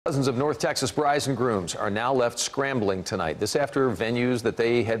Dozens of North Texas brides and grooms are now left scrambling tonight. This after venues that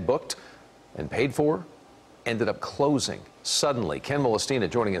they had booked and paid for ended up closing suddenly. Ken Molestina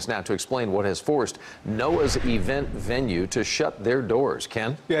joining us now to explain what has forced Noah's event venue to shut their doors.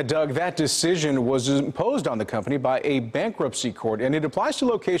 Ken? Yeah, Doug, that decision was imposed on the company by a bankruptcy court, and it applies to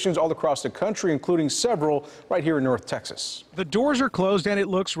locations all across the country, including several right here in North Texas. The doors are closed and it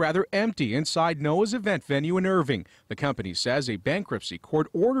looks rather empty inside Noah's event venue in Irving. The company says a bankruptcy court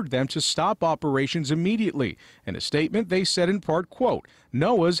ordered them to stop operations immediately. In a statement, they said in part, quote,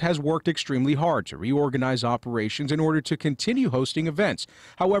 Noah's has worked extremely hard to reorganize operations in order to continue hosting events.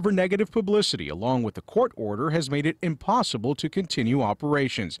 However, negative publicity along with the court order has made it impossible to continue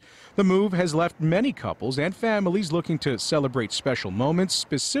operations. The move has left many couples and families looking to celebrate special moments,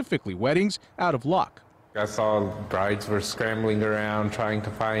 specifically weddings, out of luck. I saw brides were scrambling around trying to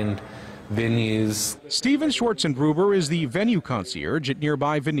find venues. Steven Schwarzenbruber is the venue concierge at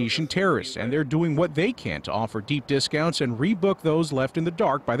nearby Venetian Terrace, and they're doing what they can to offer deep discounts and rebook those left in the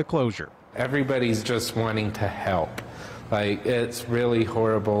dark by the closure. Everybody's just wanting to help. Like, it's really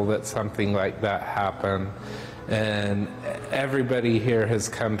horrible that something like that happened. And everybody here has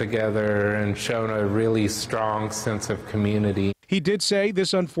come together and shown a really strong sense of community. He did say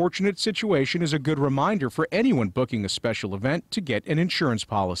this unfortunate situation is a good reminder for anyone booking a special event to get an insurance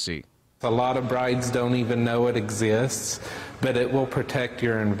policy. A lot of brides don't even know it exists, but it will protect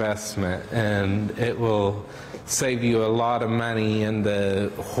your investment and it will save you a lot of money in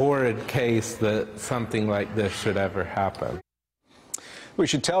the horrid case that something like this should ever happen. We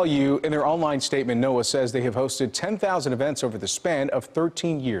should tell you, in their online statement, Noah says they have hosted 10,000 events over the span of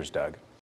 13 years, Doug.